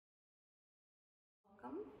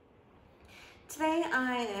Today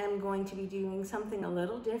I am going to be doing something a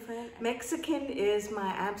little different. Mexican is my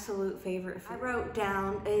absolute favorite food. I wrote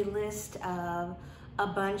down a list of a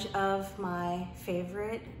bunch of my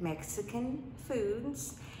favorite Mexican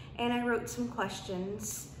foods, and I wrote some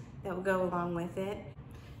questions that will go along with it.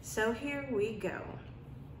 So here we go.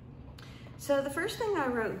 So the first thing I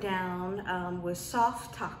wrote down was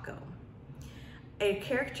soft taco, a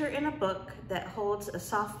character in a book that holds a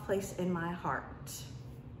soft place in my heart.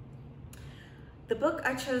 The book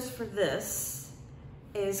I chose for this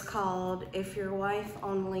is called If Your Wife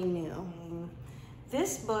Only Knew.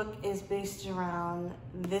 This book is based around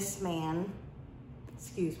this man,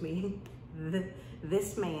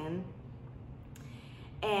 this man,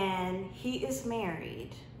 and he is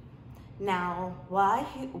married. Now,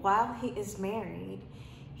 while he is married,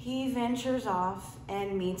 he ventures off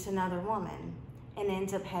and meets another woman and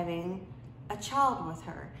ends up having a child with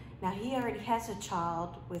her. Now, he already has a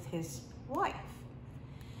child with his wife.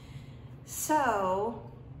 So,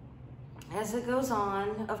 as it goes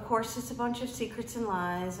on, of course, it's a bunch of secrets and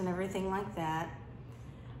lies and everything like that.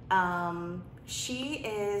 She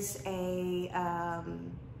is a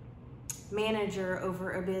manager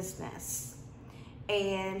over a business,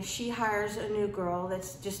 and she hires a new girl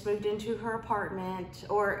that's just moved into her apartment,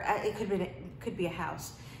 or it could be a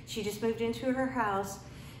house. She just moved into her house,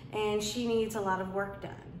 and she needs a lot of work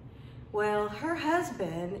done. Well, her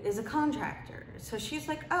husband is a contractor, so she's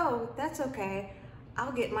like, oh, that's okay.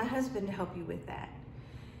 I'll get my husband to help you with that.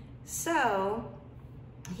 So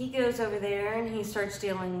he goes over there and he starts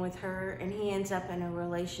dealing with her, and he ends up in a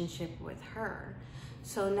relationship with her.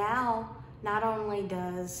 So now, not only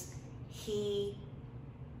does he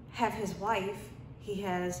have his wife, he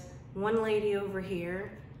has one lady over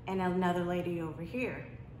here and another lady over here.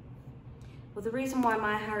 Well, the reason why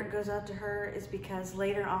my heart goes out to her is because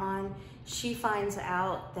later on, she finds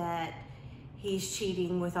out that he's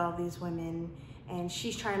cheating with all these women, and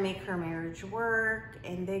she's trying to make her marriage work,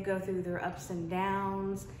 and they go through their ups and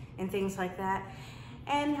downs and things like that.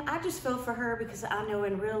 And I just feel for her because I know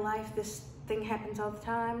in real life this thing happens all the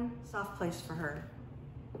time. Soft place for her.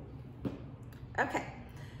 Okay,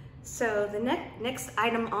 so the next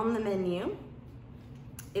item on the menu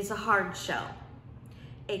is a hard shell.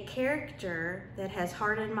 A character that has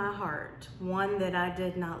hardened my heart, one that I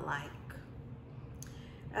did not like.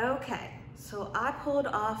 Okay, so I pulled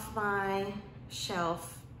off my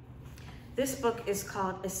shelf. This book is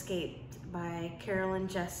called Escaped by Carolyn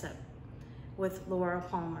Jessup with Laura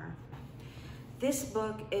Palmer. This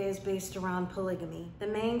book is based around polygamy. The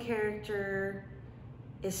main character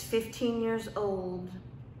is 15 years old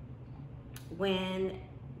when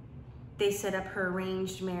they set up her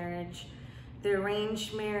arranged marriage. The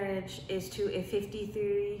arranged marriage is to a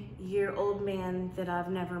 53-year-old man that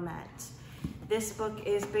I've never met. This book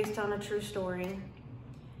is based on a true story,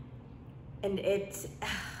 and this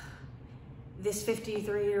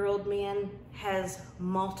 53-year-old man has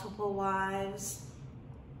multiple wives.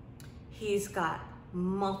 He's got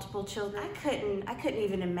multiple children. I couldn't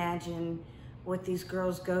even imagine what these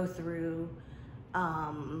girls go through,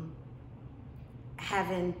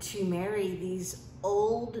 having to marry these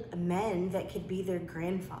old men that could be their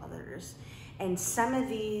grandfathers. And some of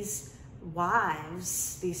these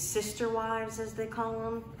wives, these sister wives as they call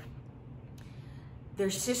them,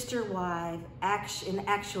 their sister wife in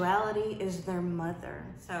actuality is their mother.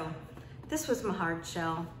 So this was my hard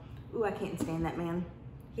shell. Ooh, I can't stand that man.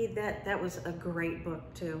 That was a great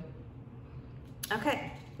book too.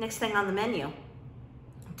 Okay, next thing on the menu,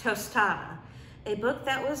 Tostada. A book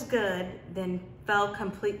that was good, then fell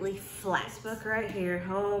completely flat. This book right here,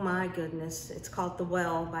 oh my goodness. It's called The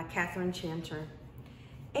Well by Catherine Chanter.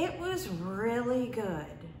 It was really good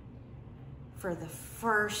for the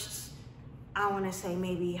first, I want to say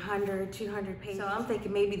maybe 100, 200 pages. So I'm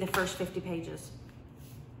thinking maybe the first 50 pages.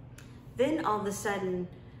 Then all of a sudden,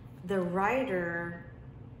 the writer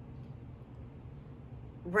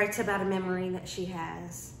writes about a memory that she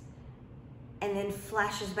has, and then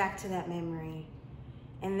flashes back to that memory,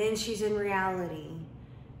 and then she's in reality,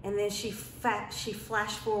 and then she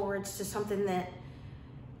flash forwards to something that,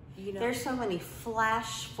 you know, there's so many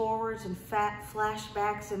flash forwards and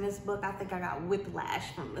flashbacks in this book. I think I got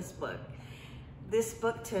whiplash from this book. This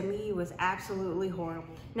book to me was absolutely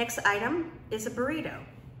horrible. Next item is a burrito.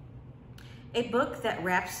 A book that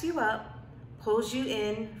wraps you up, pulls you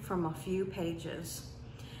in from a few pages.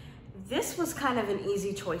 This was kind of an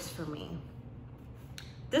easy choice for me.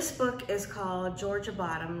 This book is called Georgia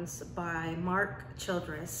Bottoms by Mark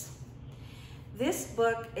Childress. This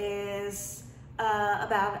book is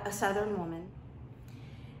about a Southern woman.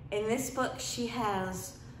 In this book, she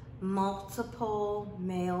has multiple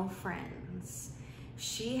male friends.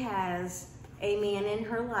 She has a man in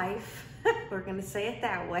her life. We're gonna say it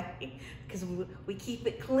that way because we keep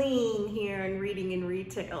it clean here in Reading and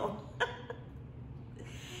Retail.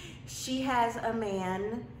 She has a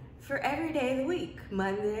man for every day of the week,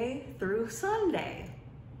 Monday through Sunday.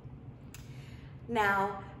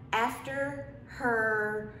 Now, after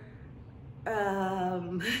her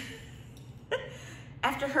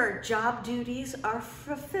after her job duties are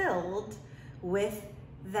fulfilled with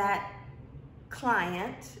that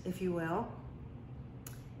client, if you will,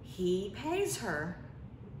 he pays her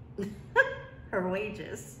her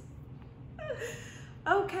wages.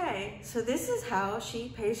 Okay, so this is how she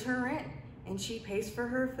pays her rent, and she pays for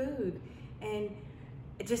her food and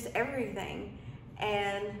just everything.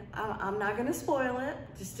 And I'm not gonna spoil it,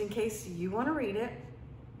 just in case you wanna read it.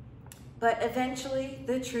 But eventually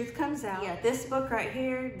the truth comes out. Yeah, this book right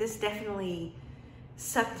here, this definitely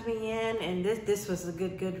sucked me in, and this was a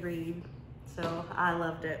good read. So I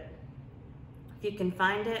loved it. If you can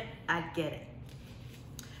find it, I'd get it.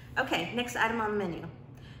 Okay, next item on the menu.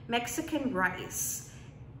 Mexican rice.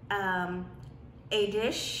 A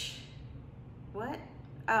dish, what?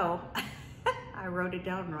 Oh, I wrote it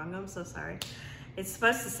down wrong, I'm so sorry. It's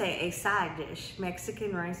supposed to say a side dish.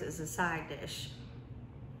 Mexican rice is a side dish.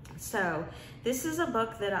 So this is a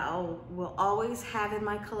book that will always have in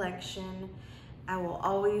my collection. I will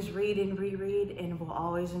always read and reread and will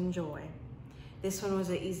always enjoy. This one was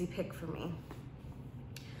an easy pick for me.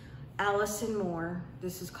 Allison Moore,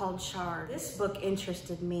 this is called Shard. This book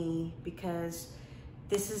interested me because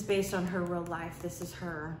this is based on her real life. This is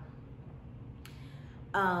her.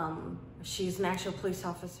 She's an actual police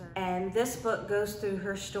officer. And this book goes through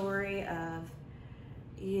her story of,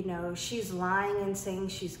 you know, she's lying and saying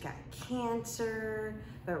she's got cancer,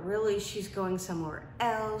 but really she's going somewhere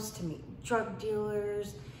else to meet drug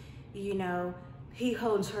dealers. You know, he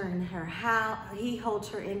holds her in her house. He holds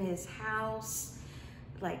her in his house,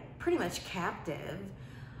 like pretty much captive.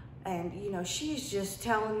 And, you know, she's just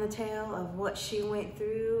telling the tale of what she went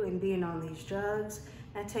through and being on these drugs.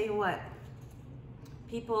 And I tell you what,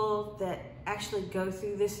 people that actually go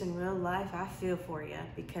through this in real life, I feel for you,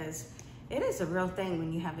 because it is a real thing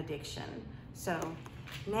when you have addiction. So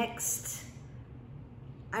next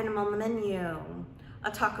item on the menu,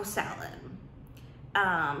 a taco salad.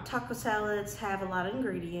 Taco salads have a lot of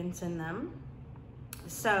ingredients in them.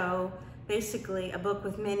 So basically a book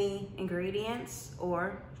with many ingredients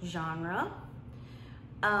or genre.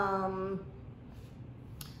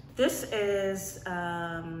 This is,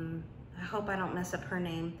 I hope I don't mess up her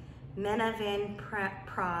name, Mena Van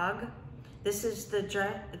Prague. This is the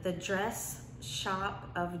dress shop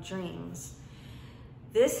of dreams.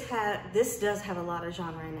 This does have a lot of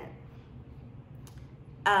genre in it.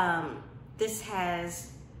 This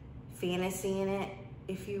has fantasy in it,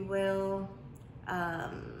 if you will. I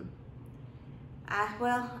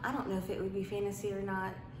don't know if it would be fantasy or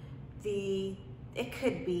not. It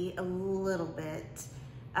could be a little bit.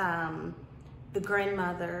 The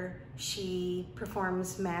grandmother, she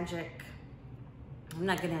performs magic. I'm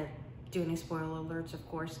not gonna do any spoiler alerts, of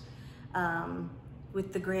course.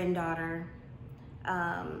 With the granddaughter,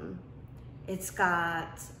 it's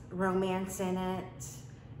got romance in it.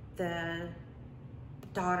 The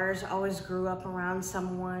daughters always grew up around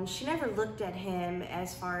someone. She never looked at him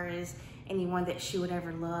as far as anyone that she would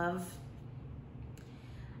ever love.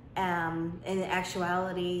 In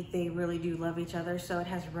actuality, they really do love each other, so it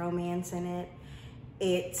has romance in it.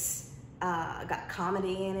 It's got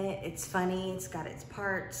comedy in it. It's funny. It's got its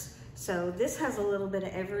parts. So this has a little bit of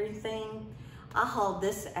everything. I hauled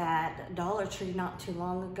this at Dollar Tree not too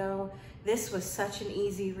long ago. This was such an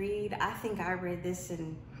easy read. I think I read this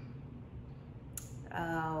in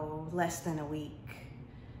less than a week.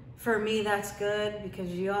 For me, that's good, because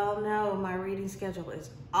you all know my reading schedule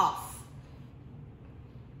is off.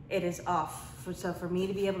 It is off. So for me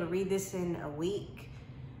to be able to read this in a week,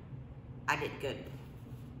 I did good.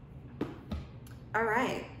 All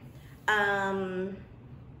right.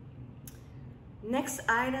 Next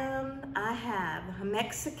item I have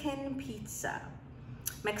Mexican pizza.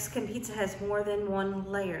 Mexican pizza has more than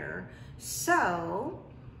one layer. So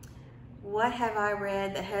what have I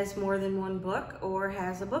read that has more than one book or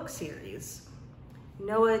has a book series?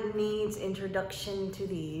 No one needs introduction to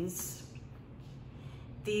these.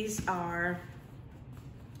 These are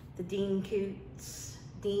the Dean Koontz.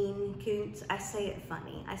 Dean Koontz. I say it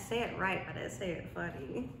funny. I say it right, but I say it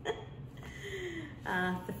funny.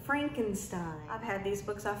 The Frankenstein. I've had these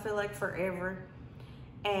books, I feel like, forever.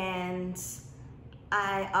 And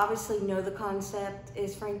I obviously know the concept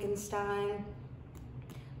is Frankenstein,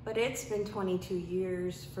 but it's been 22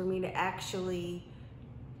 years for me to actually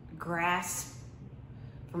grasp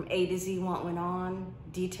from A to Z what went on,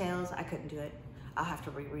 details. I couldn't do it. I'll have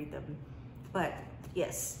to reread them. But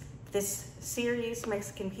yes, this series,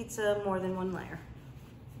 Mexican Pizza, More Than One Layer.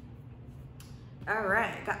 All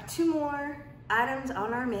right, got 2 more items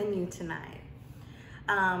on our menu tonight.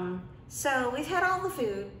 So we've had all the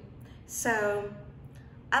food. So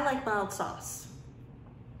I like mild sauce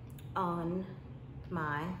on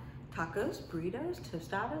my tacos, burritos,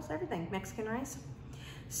 tostadas, everything, Mexican rice.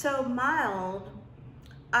 So mild,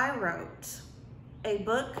 I wrote a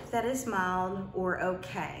book that is mild or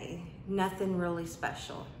okay, nothing really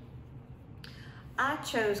special. I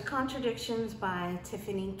chose Contradictions by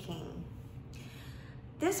Tiffany King.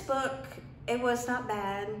 This book, it was not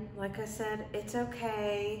bad. Like I said, it's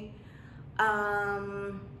okay.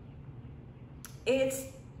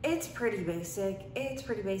 It's pretty basic. It's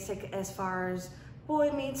pretty basic as far as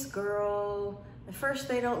boy meets girl. At first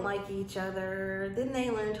they don't like each other, then they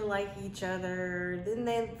learn to like each other, then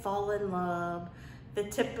they fall in love. The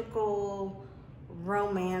typical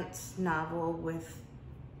romance novel with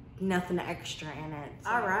nothing extra in it. So.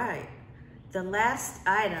 All right, the last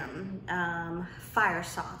item, fire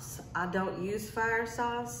sauce. I don't use fire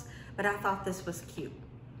sauce, but I thought this was cute.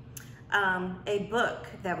 A book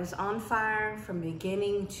that was on fire from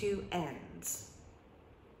beginning to end.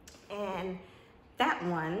 And that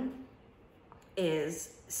one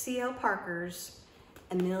is C.L. Parker's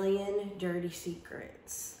A Million Dirty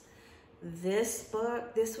Secrets. This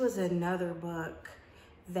book, this was another book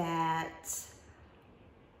that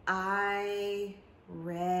I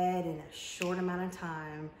read in a short amount of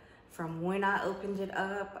time. From when I opened it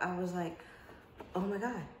up, I was like, oh my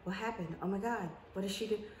God, what happened? Oh my God, what did she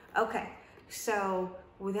do? Okay, so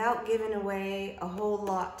without giving away a whole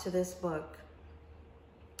lot to this book,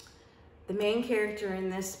 the main character in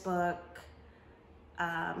this book,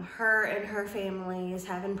 her and her family is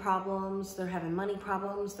having problems. They're having money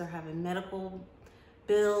problems. They're having medical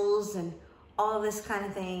bills and all this kind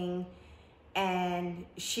of thing. And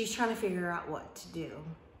she's trying to figure out what to do.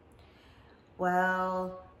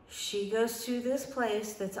 Well, she goes to this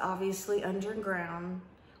place that's obviously underground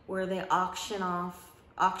where they auction off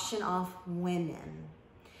women.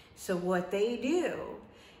 So what they do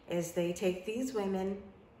is they take these women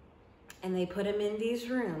and they put them in these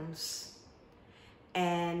rooms,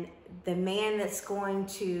 and the man that's going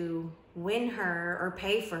to win her or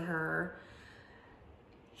pay for her,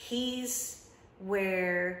 he's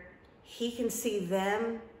where he can see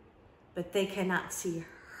them, but they cannot see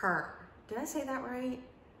her. Did I say that right?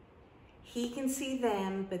 He can see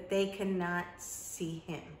them, but they cannot see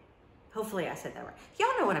him. Hopefully I said that right.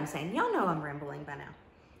 Y'all know what I'm saying. Y'all know I'm rambling by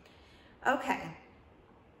now. Okay,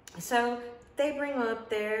 so they bring him up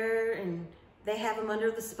there and they have him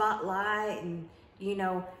under the spotlight, and you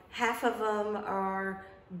know, half of them are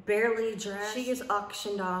barely dressed. She is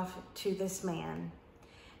auctioned off to this man.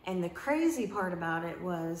 And the crazy part about it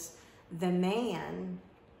was the man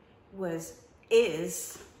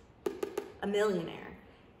is a millionaire.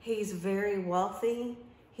 He's very wealthy.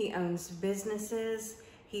 He owns businesses.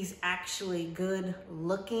 He's actually good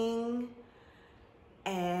looking.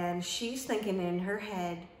 And she's thinking in her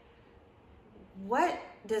head, what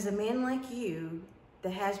does a man like you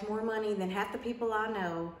that has more money than half the people I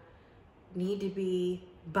know need to be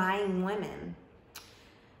buying women?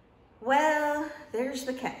 Well, there's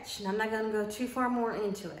the catch, and I'm not going to go too far more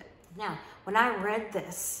into it. Now, when I read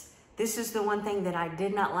this is the one thing that I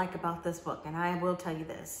did not like about this book, and I will tell you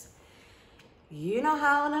this. You know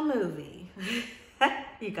how in a movie,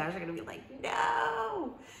 you guys are going to be like,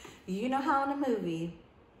 no. You know how in a movie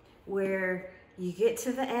where you get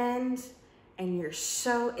to the end and you're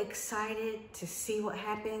so excited to see what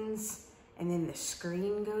happens, and then the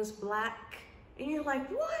screen goes black, and you're like,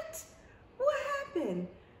 what? What happened?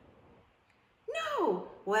 No.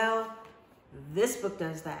 Well, this book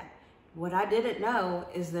does that. What I didn't know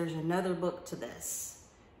is there's another book to this.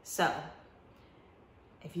 So,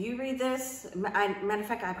 if you read this, matter of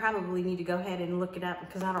fact, I probably need to go ahead and look it up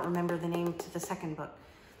because I don't remember the name to the second book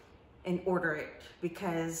and order it,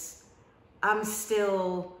 because I'm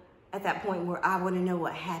still at that point where I want to know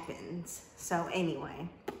what happens. So anyway.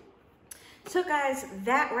 So guys,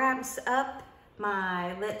 that wraps up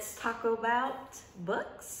my Let's Taco-Bout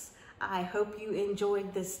books. I hope you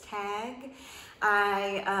enjoyed this tag.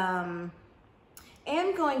 I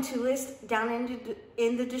am going to list down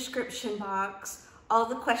in the description box all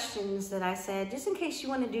the questions that I said, just in case you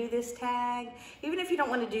want to do this tag. Even if you don't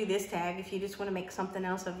want to do this tag, if you just want to make something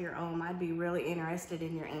else of your own, I'd be really interested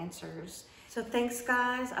in your answers. So thanks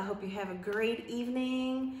guys, I hope you have a great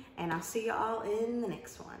evening and I'll see you all in the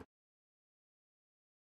next one.